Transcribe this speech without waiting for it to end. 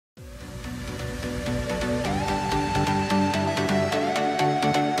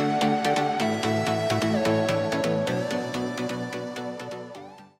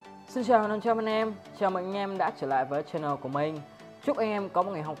Xin chào 500 anh em, chào mừng anh em đã trở lại với channel của mình. Chúc anh em có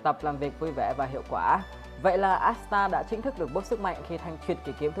một ngày học tập làm việc vui vẻ và hiệu quả. Vậy là Asta đã chính thức được boost sức mạnh khi thanh truyệt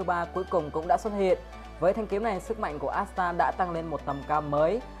kỷ kiếm thứ 3 cuối cùng cũng đã xuất hiện. Với thanh kiếm này, sức mạnh của Asta đã tăng lên một tầm cao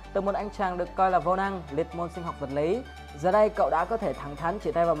mới. Từ một anh chàng được coi là vô năng, liệt môn sinh học vật lý, giờ đây cậu đã có thể thẳng thắn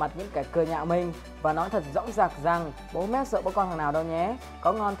chỉ tay vào mặt những kẻ cười nhạo mình và nói thật dõng dạc rằng bố mẹ sợ bố con thằng nào đâu nhé,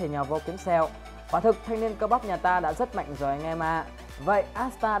 có ngon thì nhờ vô kiếm sẹo. Quả thực thanh niên cơ bắp nhà ta đã rất mạnh rồi anh em ạ. Vậy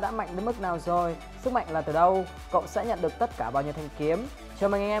Asta đã mạnh đến mức nào rồi? Sức mạnh là từ đâu? Cậu sẽ nhận được tất cả bao nhiêu thanh kiếm? Chào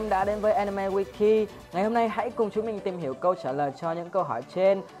mừng anh em đã đến với animewikichannel. Ngày hôm nay hãy cùng chúng mình tìm hiểu câu trả lời cho những câu hỏi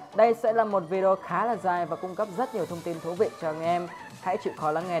trên. Đây sẽ là một video khá là dài và cung cấp rất nhiều thông tin thú vị cho anh em. Hãy chịu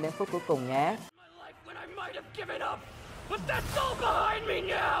khó lắng nghe đến phút cuối cùng nhé.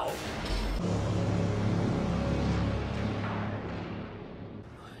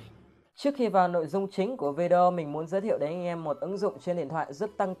 Trước khi vào nội dung chính của video, mình muốn giới thiệu đến anh em một ứng dụng trên điện thoại giúp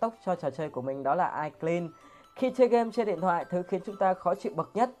tăng tốc cho trò chơi của mình, đó là iClean. Khi chơi game trên điện thoại, thứ khiến chúng ta khó chịu bậc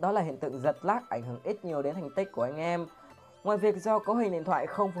nhất đó là hiện tượng giật lag ảnh hưởng ít nhiều đến thành tích của anh em. Ngoài việc do cấu hình điện thoại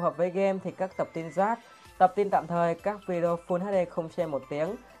không phù hợp với game thì các tập tin rác, tập tin tạm thời, các video Full HD không trên 1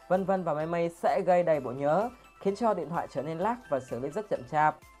 tiếng, vân vân và mây sẽ gây đầy bộ nhớ, khiến cho điện thoại trở nên lag và xử lý rất chậm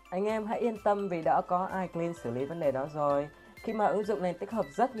chạp. Anh em hãy yên tâm vì đã có iClean xử lý vấn đề đó rồi. Khi mà ứng dụng này tích hợp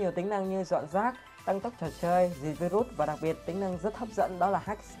rất nhiều tính năng như dọn rác, tăng tốc trò chơi, diệt virus và đặc biệt tính năng rất hấp dẫn đó là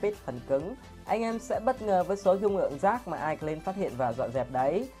hack speed phần cứng. Anh em sẽ bất ngờ với số dung lượng rác mà iClean phát hiện và dọn dẹp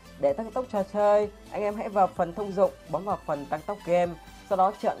đấy. Để tăng tốc trò chơi, anh em hãy vào phần thông dụng, bấm vào phần tăng tốc game, sau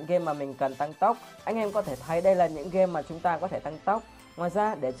đó chọn game mà mình cần tăng tốc. Anh em có thể thấy đây là những game mà chúng ta có thể tăng tốc. Ngoài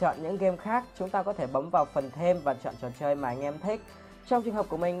ra, để chọn những game khác, chúng ta có thể bấm vào phần thêm và chọn trò chơi mà anh em thích. Trong trường hợp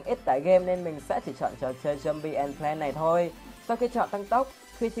của mình ít tải game nên mình sẽ chỉ chọn trò chơi Zombie and Plan này thôi. Sau khi chọn tăng tốc,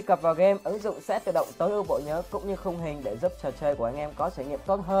 khi truy cập vào game, ứng dụng sẽ tự động tối ưu bộ nhớ cũng như khung hình để giúp trò chơi của anh em có trải nghiệm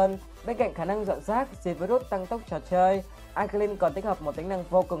tốt hơn. Bên cạnh khả năng dọn rác, diệt virus, tăng tốc trò chơi, iClean còn tích hợp một tính năng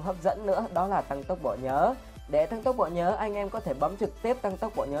vô cùng hấp dẫn nữa, đó là tăng tốc bộ nhớ. Để tăng tốc bộ nhớ, anh em có thể bấm trực tiếp tăng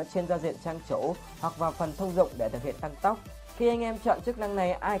tốc bộ nhớ trên giao diện trang chủ hoặc vào phần thông dụng để thực hiện tăng tốc. Khi anh em chọn chức năng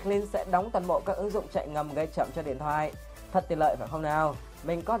này, iClean sẽ đóng toàn bộ các ứng dụng chạy ngầm gây chậm cho điện thoại. Thật tiện lợi phải không nào?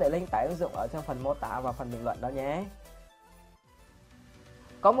 Mình có để link tải ứng dụng ở trong phần mô tả và phần bình luận đó nhé.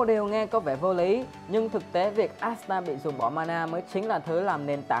 Có một điều nghe có vẻ vô lý, nhưng thực tế việc Asta bị dùng bỏ mana mới chính là thứ làm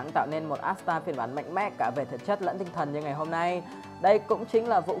nền tảng tạo nên một Asta phiên bản mạnh mẽ cả về thể chất lẫn tinh thần như ngày hôm nay. Đây cũng chính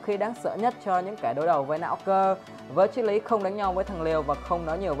là vũ khí đáng sợ nhất cho những kẻ đối đầu với não cơ. Với triết lý không đánh nhau với thằng liều và không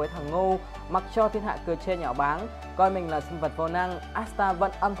nói nhiều với thằng ngu, mặc cho thiên hạ cười chê nhạo báng, coi mình là sinh vật vô năng, Asta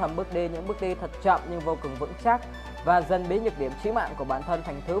vẫn âm thầm bước đi những bước đi thật chậm nhưng vô cùng vững chắc và dần biến nhược điểm chí mạng của bản thân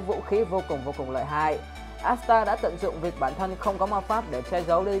thành thứ vũ khí vô cùng lợi hại. Asta đã tận dụng việc bản thân không có ma pháp để che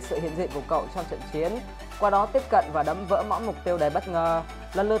giấu đi sự hiện diện của cậu trong trận chiến, qua đó tiếp cận và đấm vỡ mõm mục tiêu đầy bất ngờ.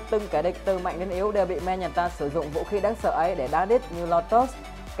 Lần lượt từng kẻ địch từ mạnh đến yếu đều bị men nhà ta sử dụng vũ khí đáng sợ ấy để đá đít, như Lotus,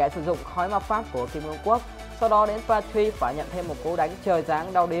 kẻ sử dụng khói ma pháp của Kim Vương Quốc. Sau đó đến Patri phải nhận thêm một cú đánh trời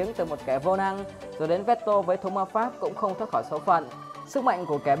giáng đau điếng từ một kẻ vô năng, rồi đến Veto với thú ma pháp cũng không thoát khỏi số phận. Sức mạnh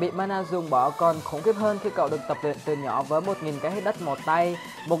của kẻ bị mana dùng bỏ còn khủng khiếp hơn khi cậu được tập luyện từ nhỏ với 1000 cái hit đất một tay,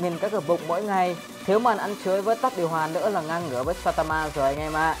 1000 cái gập bụng mỗi ngày, thiếu màn ăn chuối với tóc điều hòa nữa là ngang ngửa với Satama rồi anh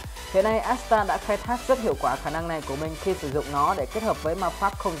em ạ. Hiện nay Asta đã khai thác rất hiệu quả khả năng này của mình khi sử dụng nó để kết hợp với ma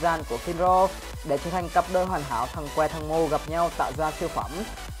pháp không gian của Finro để trở thành cặp đôi hoàn hảo thằng que thằng ngu gặp nhau tạo ra siêu phẩm.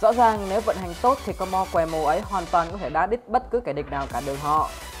 Rõ ràng nếu vận hành tốt thì combo què mù ấy hoàn toàn có thể đá đít bất cứ kẻ địch nào cản đường họ.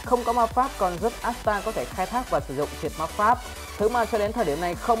 Không có ma pháp còn giúp Asta có thể khai thác và sử dụng triệt ma pháp, thứ mà cho đến thời điểm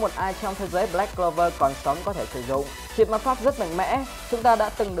này không một ai trong thế giới Black Clover còn sống có thể sử dụng. Triệt ma pháp rất mạnh mẽ, chúng ta đã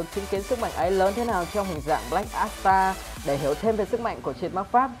từng được chứng kiến sức mạnh ấy lớn thế nào trong hình dạng Black Asta. Để hiểu thêm về sức mạnh của triệt ma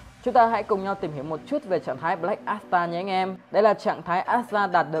pháp, chúng ta hãy cùng nhau tìm hiểu một chút về trạng thái Black Asta nhé anh em. Đây là trạng thái Asta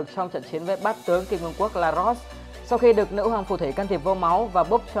đạt được trong trận chiến với bát tướng Kim Vương Quốc Laros. Sau khi được nữ hoàng phù thủy can thiệp vô máu và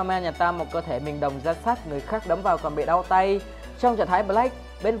búp cho men nhà ta một cơ thể mình đồng ra sát người khác đấm vào còn bị đau tay. Trong trạng thái Black,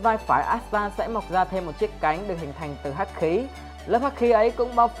 bên vai phải Asta sẽ mọc ra thêm một chiếc cánh được hình thành từ hắc khí. Lớp hắc khí ấy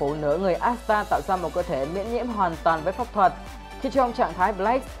cũng bao phủ nửa người Asta tạo ra một cơ thể miễn nhiễm hoàn toàn với pháp thuật. Khi trong trạng thái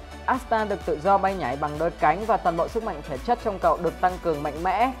Black, Asta được tự do bay nhảy bằng đôi cánh và toàn bộ sức mạnh thể chất trong cậu được tăng cường mạnh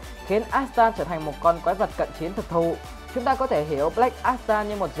mẽ, khiến Asta trở thành một con quái vật cận chiến thực thụ. Chúng ta có thể hiểu Black Asta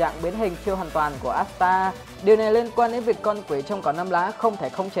như một dạng biến hình siêu hoàn toàn của Asta. Điều này liên quan đến việc con quỷ trong cỏ năm lá không thể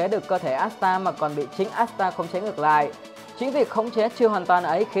khống chế được cơ thể Asta mà còn bị chính Asta khống chế ngược lại. Chính việc khống chế chưa hoàn toàn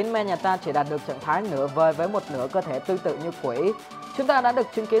ấy khiến men nhà ta chỉ đạt được trạng thái nửa vời với một nửa cơ thể tương tự như quỷ. Chúng ta đã được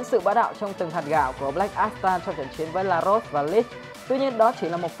chứng kiến sự bá đạo trong từng hạt gạo của Black Asta trong trận chiến với Laros và Lich. Tuy nhiên đó chỉ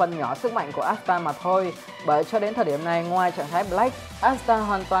là một phần nhỏ sức mạnh của Asta mà thôi, bởi cho đến thời điểm này ngoài trạng thái Black, Asta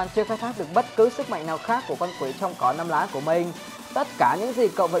hoàn toàn chưa khai thác được bất cứ sức mạnh nào khác của con quỷ trong cỏ năm lá của mình. Tất cả những gì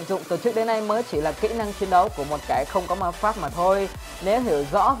cậu vận dụng từ trước đến nay mới chỉ là kỹ năng chiến đấu của một kẻ không có ma pháp mà thôi. Nếu hiểu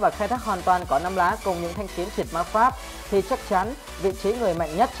rõ và khai thác hoàn toàn cỏ 5 lá cùng những thanh kiếm triệt ma pháp thì chắc chắn vị trí người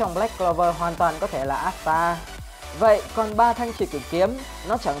mạnh nhất trong Black Clover hoàn toàn có thể là Asta. Vậy còn 3 thanh triệt quỷ kiếm,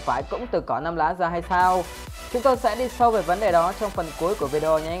 nó chẳng phải cũng từ cỏ 5 lá ra hay sao? Chúng tôi sẽ đi sâu về vấn đề đó trong phần cuối của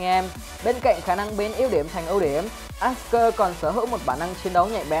video nha anh em. Bên cạnh khả năng biến yếu điểm thành ưu điểm, Asker còn sở hữu một bản năng chiến đấu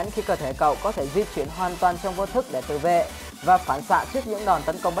nhạy bén khi cơ thể cậu có thể di chuyển hoàn toàn trong vô thức để tự vệ và phản xạ trước những đòn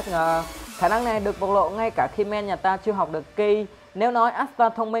tấn công bất ngờ. Khả năng này được bộc lộ ngay cả khi men nhà ta chưa học được Ki. Nếu nói Asta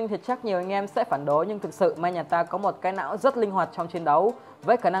thông minh thì chắc nhiều anh em sẽ phản đối, nhưng thực sự men nhà ta có một cái não rất linh hoạt trong chiến đấu,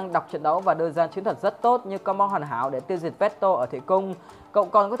 với khả năng đọc trận đấu và đưa ra chiến thuật rất tốt như combo hoàn hảo để tiêu diệt Veto ở thủy cung. Cậu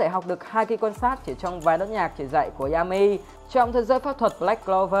còn có thể học được 2 kỹ quan sát chỉ trong vài nốt nhạc chỉ dạy của Yami. Trong thế giới pháp thuật Black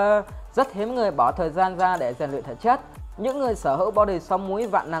Clover, rất hiếm người bỏ thời gian ra để rèn luyện thể chất. Những người sở hữu body sóng múi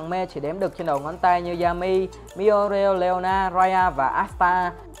vạn nàng mê chỉ đếm được trên đầu ngón tay như Yami, Mioreo, Leona, Raya và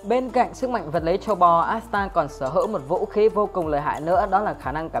Asta. Bên cạnh sức mạnh vật lý châu bò, Asta còn sở hữu một vũ khí vô cùng lợi hại nữa, đó là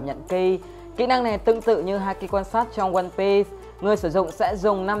khả năng cảm nhận Ki. Kỹ năng này tương tự như hai kỹ quan sát trong One Piece. Người sử dụng sẽ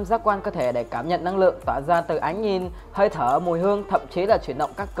dùng 5 giác quan cơ thể để cảm nhận năng lượng tỏa ra từ ánh nhìn, hơi thở, mùi hương, thậm chí là chuyển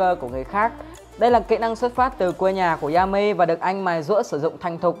động các cơ của người khác. Đây là kỹ năng xuất phát từ quê nhà của Yami và được anh mài giũa sử dụng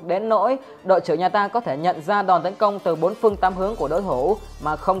thành thục đến nỗi đội trưởng nhà ta có thể nhận ra đòn tấn công từ 4 phương 8 hướng của đối thủ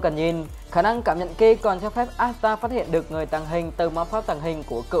mà không cần nhìn. Khả năng cảm nhận Ki còn cho phép Asta phát hiện được người tàng hình từ ma pháp tàng hình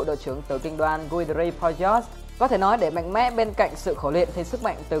của cựu đội trưởng tử kinh đoàn Guidry Poyos. Có thể nói để mạnh mẽ bên cạnh sự khổ luyện thì sức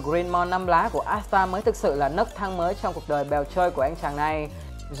mạnh từ Greenmon 5 lá của Asta mới thực sự là nấc thang mới trong cuộc đời bèo trôi của anh chàng này.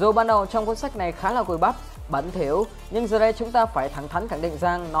 Dù ban đầu trong cuốn sách này khá là cùi bắp, bẩn thỉu, nhưng giờ đây chúng ta phải thẳng thắn khẳng định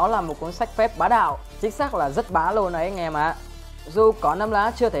rằng nó là một cuốn sách phép bá đạo, chính xác là rất bá luôn đấy anh em ạ. Dù có 5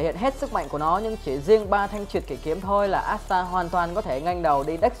 lá chưa thể hiện hết sức mạnh của nó, nhưng chỉ riêng 3 thanh triệt kỷ kiếm thôi là Asta hoàn toàn có thể nghênh đầu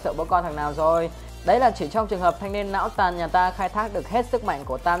đi đếch sợ bố con thằng nào rồi. Đấy là chỉ trong trường hợp thanh niên não tàn nhà ta khai thác được hết sức mạnh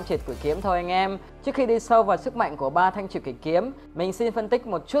của tam triệt quỷ kiếm thôi anh em. Trước khi đi sâu vào sức mạnh của 3 thanh triệt quỷ kiếm, mình xin phân tích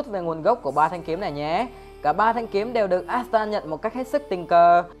một chút về nguồn gốc của 3 thanh kiếm này nhé. Cả 3 thanh kiếm đều được Asta nhận một cách hết sức tình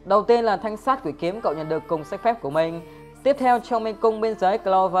cờ. Đầu tiên là thanh sát quỷ kiếm cậu nhận được cùng sách phép của mình. Tiếp theo trong mê cung biên giới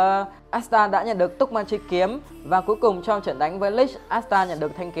Clover, Asta đã nhận được túc ma chi kiếm. Và cuối cùng trong trận đánh với Lich, Asta nhận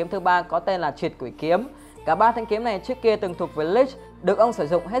được thanh kiếm thứ 3 có tên là triệt quỷ kiếm. Cả 3 thanh kiếm này trước kia từng thuộc về Lich, được ông sử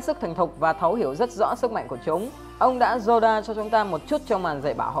dụng hết sức thành thục và thấu hiểu rất rõ sức mạnh của chúng. Ông đã Zoda cho chúng ta một chút trong màn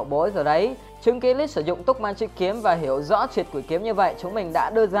dạy bảo hậu bối rồi đấy. Chứng kiến Lich sử dụng túc ma chi kiếm và hiểu rõ triệt quỷ kiếm như vậy, chúng mình đã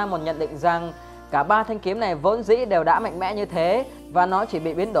đưa ra một nhận định rằng cả 3 thanh kiếm này vốn dĩ đều đã mạnh mẽ như thế, và nó chỉ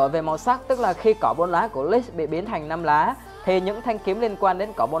bị biến đổi về màu sắc, tức là khi cỏ 4 lá của Lich bị biến thành 5 lá thì những thanh kiếm liên quan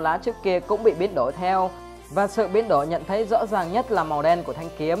đến cỏ 4 lá trước kia cũng bị biến đổi theo. Và sự biến đổi nhận thấy rõ ràng nhất là màu đen của thanh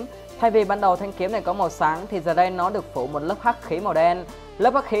kiếm. Thay vì ban đầu thanh kiếm này có màu sáng thì giờ đây nó được phủ một lớp hắc khí màu đen.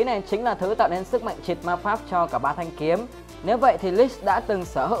 Lớp hắc khí này chính là thứ tạo nên sức mạnh triệt ma pháp cho cả 3 thanh kiếm. Nếu vậy thì Lich đã từng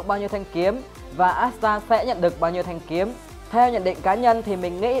sở hữu bao nhiêu thanh kiếm và Asta sẽ nhận được bao nhiêu thanh kiếm? Theo nhận định cá nhân thì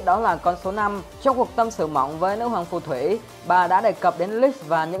mình nghĩ đó là con số 5. Trong cuộc tâm sự mỏng với nữ hoàng phù thủy, bà đã đề cập đến Lich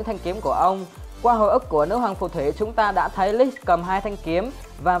và những thanh kiếm của ông. Qua hồi ức của nữ hoàng phù thủy, chúng ta đã thấy Lich cầm 2 thanh kiếm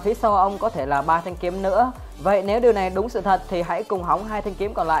và phía sau ông có thể là 3 thanh kiếm nữa. Vậy nếu điều này đúng sự thật thì hãy cùng hóng 2 thanh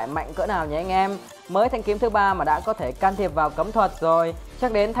kiếm còn lại mạnh cỡ nào nhé anh em. Mới thanh kiếm thứ 3 mà đã có thể can thiệp vào cấm thuật rồi,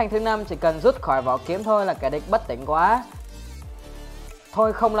 chắc đến thanh thứ 5 chỉ cần rút khỏi vỏ kiếm thôi là kẻ địch bất tỉnh quá.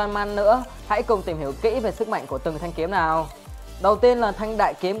 Thôi không lan man nữa, hãy cùng tìm hiểu kỹ về sức mạnh của từng thanh kiếm nào. Đầu tiên là thanh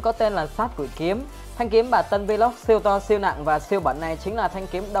đại kiếm có tên là sát quỷ kiếm. Thanh kiếm bà Tân Vlog siêu to, siêu nặng và siêu bẩn này chính là thanh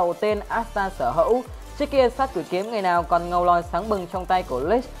kiếm đầu tiên Asta sở hữu. Trước kia sát quỷ kiếm ngày nào còn ngầu lòi sáng bừng trong tay của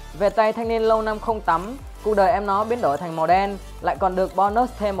Lich. Về tay thanh niên lâu năm không tắm, cuộc đời em nó biến đổi thành màu đen, lại còn được bonus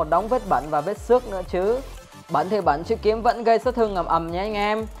thêm một đống vết bẩn và vết xước nữa chứ. Bẩn thì bẩn chứ kiếm vẫn gây sát thương ầm ầm nhé anh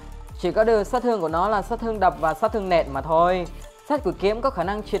em. Chỉ có điều sát thương của nó là sát thương đập và sát thương nện mà thôi. Sát quỷ kiếm có khả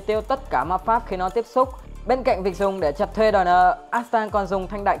năng triệt tiêu tất cả ma pháp khi nó tiếp xúc. Bên cạnh việc dùng để chặt thuê đòi nợ, Asta còn dùng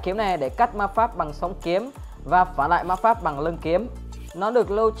thanh đại kiếm này để cắt ma pháp bằng sống kiếm và phá lại ma pháp bằng lưng kiếm. Nó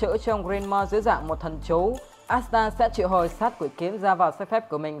được lưu trữ trong Greenmore dưới dạng một thần chú. Asta sẽ triệu hồi sát quỷ kiếm ra vào sách phép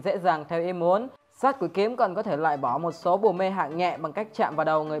của mình dễ dàng theo ý muốn. Sát quỷ kiếm còn có thể loại bỏ một số bùa mê hạng nhẹ bằng cách chạm vào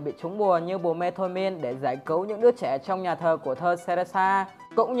đầu người bị trúng bùa, như bùa mê thôi miên để giải cứu những đứa trẻ trong nhà thờ của thơ Ceresa,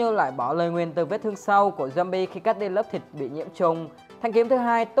 cũng như loại bỏ lời nguyền từ vết thương sâu của zombie khi cắt đi lớp thịt bị nhiễm trùng. Thanh kiếm thứ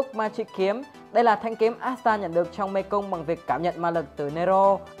hai, túc ma chi kiếm. Đây là thanh kiếm Asta nhận được trong mê cung bằng việc cảm nhận ma lực từ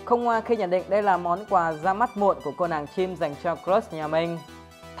Nero. Không ngoa khi nhận định đây là món quà ra mắt muộn của cô nàng chim dành cho crush nhà mình.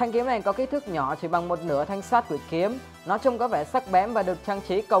 Thanh kiếm này có kích thước nhỏ chỉ bằng một nửa thanh sát quỷ kiếm. Nó trông có vẻ sắc bén và được trang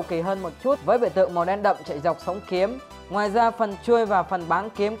trí cầu kỳ hơn một chút với biểu tượng màu đen đậm chạy dọc sống kiếm. Ngoài ra phần chuôi và phần báng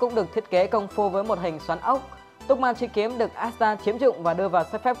kiếm cũng được thiết kế công phu với một hình xoắn ốc. Túc ma chi kiếm được Asta chiếm dụng và đưa vào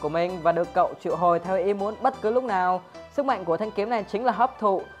sách phép của mình và được cậu triệu hồi theo ý muốn bất cứ lúc nào. Sức mạnh của thanh kiếm này chính là hấp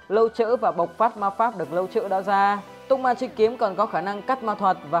thụ, lưu trữ và bộc phát ma pháp được lưu trữ đó ra. Tung ma chi kiếm còn có khả năng cắt ma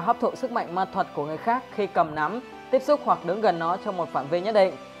thuật và hấp thụ sức mạnh ma thuật của người khác khi cầm nắm, tiếp xúc hoặc đứng gần nó trong một phạm vi nhất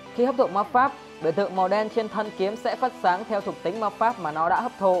định. Khi hấp thụ ma pháp, biểu tượng màu đen trên thân kiếm sẽ phát sáng theo thuộc tính ma pháp mà nó đã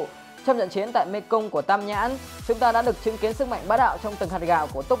hấp thụ. Trong trận chiến tại mê cung của Tam Nhãn, chúng ta đã được chứng kiến sức mạnh bá đạo trong từng hạt gạo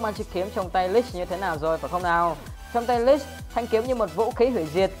của túc ma chi kiếm trong tay Lich như thế nào rồi phải không nào? Trong tay Lich, thanh kiếm như một vũ khí hủy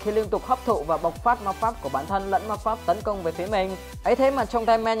diệt khi liên tục hấp thụ và bộc phát ma pháp của bản thân lẫn ma pháp tấn công về phía mình. Ấy thế mà trong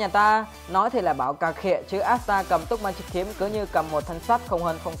tay men nhà ta, nói thì là bảo cà khịa chứ Asta cầm túc ma chi kiếm cứ như cầm một thanh sắt không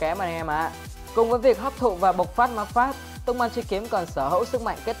hơn không kém anh em ạ. Cùng với việc hấp thụ và bộc phát ma pháp, túc ma chi kiếm còn sở hữu sức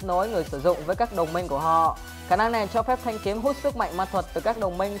mạnh kết nối người sử dụng với các đồng minh của họ. Khả năng này cho phép thanh kiếm hút sức mạnh ma thuật từ các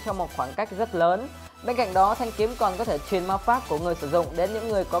đồng minh trong một khoảng cách rất lớn. Bên cạnh đó, thanh kiếm còn có thể truyền ma pháp của người sử dụng đến những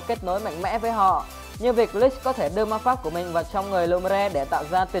người có kết nối mạnh mẽ với họ. Như việc Lich có thể đưa ma pháp của mình vào trong người Lumere để tạo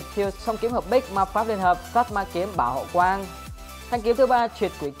ra tuyệt chiêu song kiếm hợp bích ma pháp liên hợp sát ma kiếm bảo hộ quang. Thanh kiếm thứ ba,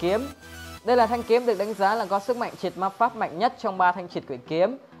 triệt quỷ kiếm. Đây là thanh kiếm được đánh giá là có sức mạnh triệt ma pháp mạnh nhất trong 3 thanh triệt quỷ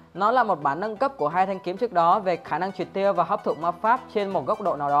kiếm. Nó là một bản nâng cấp của 2 thanh kiếm trước đó về khả năng triệt tiêu và hấp thụ ma pháp trên một góc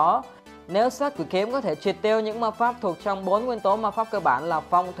độ nào đó. Nếu sát quỷ kiếm có thể triệt tiêu những ma pháp thuộc trong 4 nguyên tố ma pháp cơ bản là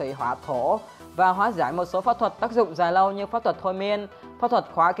phong, thủy, hỏa, thổ và hóa giải một số pháp thuật tác dụng dài lâu như pháp thuật thôi miên, pháp thuật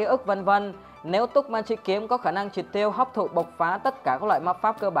khóa ký ức vân vân. Nếu túc ma chi kiếm có khả năng triệt tiêu, hấp thụ, bộc phá tất cả các loại ma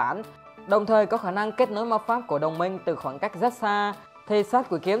pháp cơ bản, đồng thời có khả năng kết nối ma pháp của đồng minh từ khoảng cách rất xa, thì sát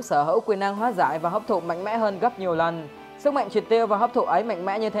quỷ kiếm sở hữu quyền năng hóa giải và hấp thụ mạnh mẽ hơn gấp nhiều lần. Sức mạnh triệt tiêu và hấp thụ ấy mạnh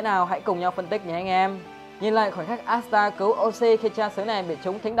mẽ như thế nào, hãy cùng nhau phân tích nhé anh em. Nhìn lại khoảnh khắc Asta cứu Oxy khi cha xứ này bị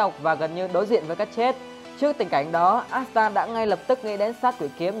trúng thính độc và gần như đối diện với cái chết. Trước tình cảnh đó, Asta đã ngay lập tức nghĩ đến sát quỷ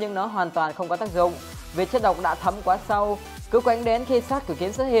kiếm nhưng nó hoàn toàn không có tác dụng vì chất độc đã thấm quá sâu. Cứ quánh đến khi sát quỷ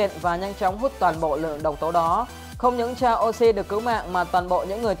kiếm xuất hiện và nhanh chóng hút toàn bộ lượng độc tố đó. Không những cha Oxy được cứu mạng mà toàn bộ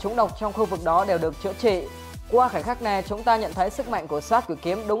những người trúng độc trong khu vực đó đều được chữa trị. Qua khoảnh khắc này, chúng ta nhận thấy sức mạnh của sát quỷ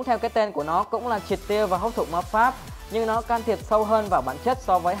kiếm đúng theo cái tên của nó cũng là triệt tiêu và hấp thụ ma pháp, nhưng nó can thiệp sâu hơn vào bản chất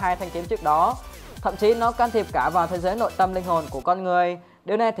so với 2 thanh kiếm trước đó. Thậm chí nó can thiệp cả vào thế giới nội tâm linh hồn của con người.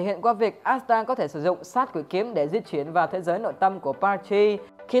 Điều này thể hiện qua việc Asta có thể sử dụng sát quỷ kiếm để di chuyển vào thế giới nội tâm của Patri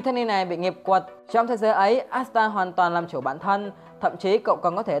khi thanh niên này bị nghiệp quật. Trong thế giới ấy, Asta hoàn toàn làm chủ bản thân, thậm chí cậu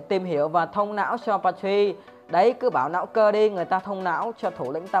còn có thể tìm hiểu và thông não cho Patri. Đấy, cứ bảo não cơ đi, người ta thông não cho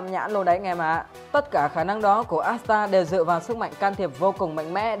thủ lĩnh Tam Nhãn luôn đấy anh em ạ. Tất cả khả năng đó của Asta đều dựa vào sức mạnh can thiệp vô cùng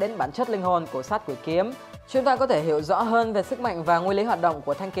mạnh mẽ đến bản chất linh hồn của sát quỷ kiếm. Chúng ta có thể hiểu rõ hơn về sức mạnh và nguyên lý hoạt động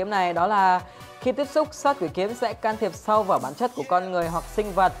của thanh kiếm này, đó là khi tiếp xúc, sát quỷ kiếm sẽ can thiệp sâu vào bản chất của con người hoặc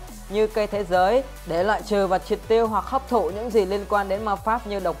sinh vật như cây thế giới để loại trừ và triệt tiêu hoặc hấp thụ những gì liên quan đến ma pháp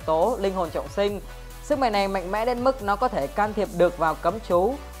như độc tố, linh hồn trọng sinh. Sức mạnh này mạnh mẽ đến mức nó có thể can thiệp được vào cấm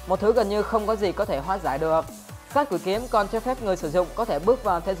chú, một thứ gần như không có gì có thể hóa giải được. Sát quỷ kiếm còn cho phép người sử dụng có thể bước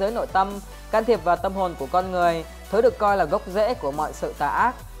vào thế giới nội tâm, can thiệp vào tâm hồn của con người, thứ được coi là gốc rễ của mọi sự tà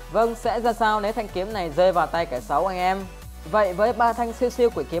ác. Vâng, sẽ ra sao nếu thanh kiếm này rơi vào tay kẻ xấu anh em? Vậy với 3 thanh siêu siêu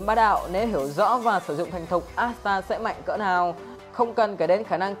quỷ kiếm bá đạo, nếu hiểu rõ và sử dụng thành thục, Asta sẽ mạnh cỡ nào? Không cần kể đến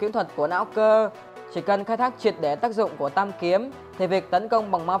khả năng kiếm thuật của não cơ, chỉ cần khai thác triệt để tác dụng của tam kiếm thì việc tấn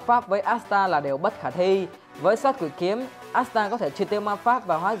công bằng ma pháp với Asta là điều bất khả thi. Với sát quỷ kiếm, Asta có thể triệt tiêu ma pháp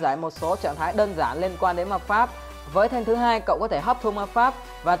và hóa giải một số trạng thái đơn giản liên quan đến ma pháp. Với thanh thứ hai, cậu có thể hấp thu ma pháp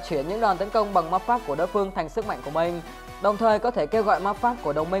và chuyển những đòn tấn công bằng ma pháp của đối phương thành sức mạnh của mình, đồng thời có thể kêu gọi ma pháp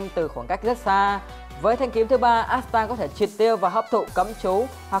của đồng minh từ khoảng cách rất xa. Với thanh kiếm thứ ba, Asta có thể triệt tiêu và hấp thụ cấm chú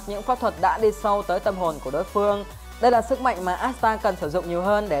hoặc những pháp thuật đã đi sâu tới tâm hồn của đối phương. Đây là sức mạnh mà Asta cần sử dụng nhiều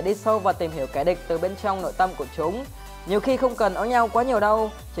hơn để đi sâu và tìm hiểu kẻ địch từ bên trong nội tâm của chúng. Nhiều khi không cần áo nhau quá nhiều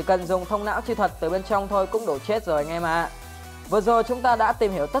đâu, chỉ cần dùng thông não chi thuật từ bên trong thôi cũng đủ chết rồi anh em ạ. Vừa rồi chúng ta đã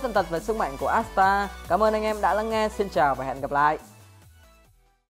tìm hiểu tất tần tật về sức mạnh của Asta. Cảm ơn anh em đã lắng nghe, xin chào và hẹn gặp lại.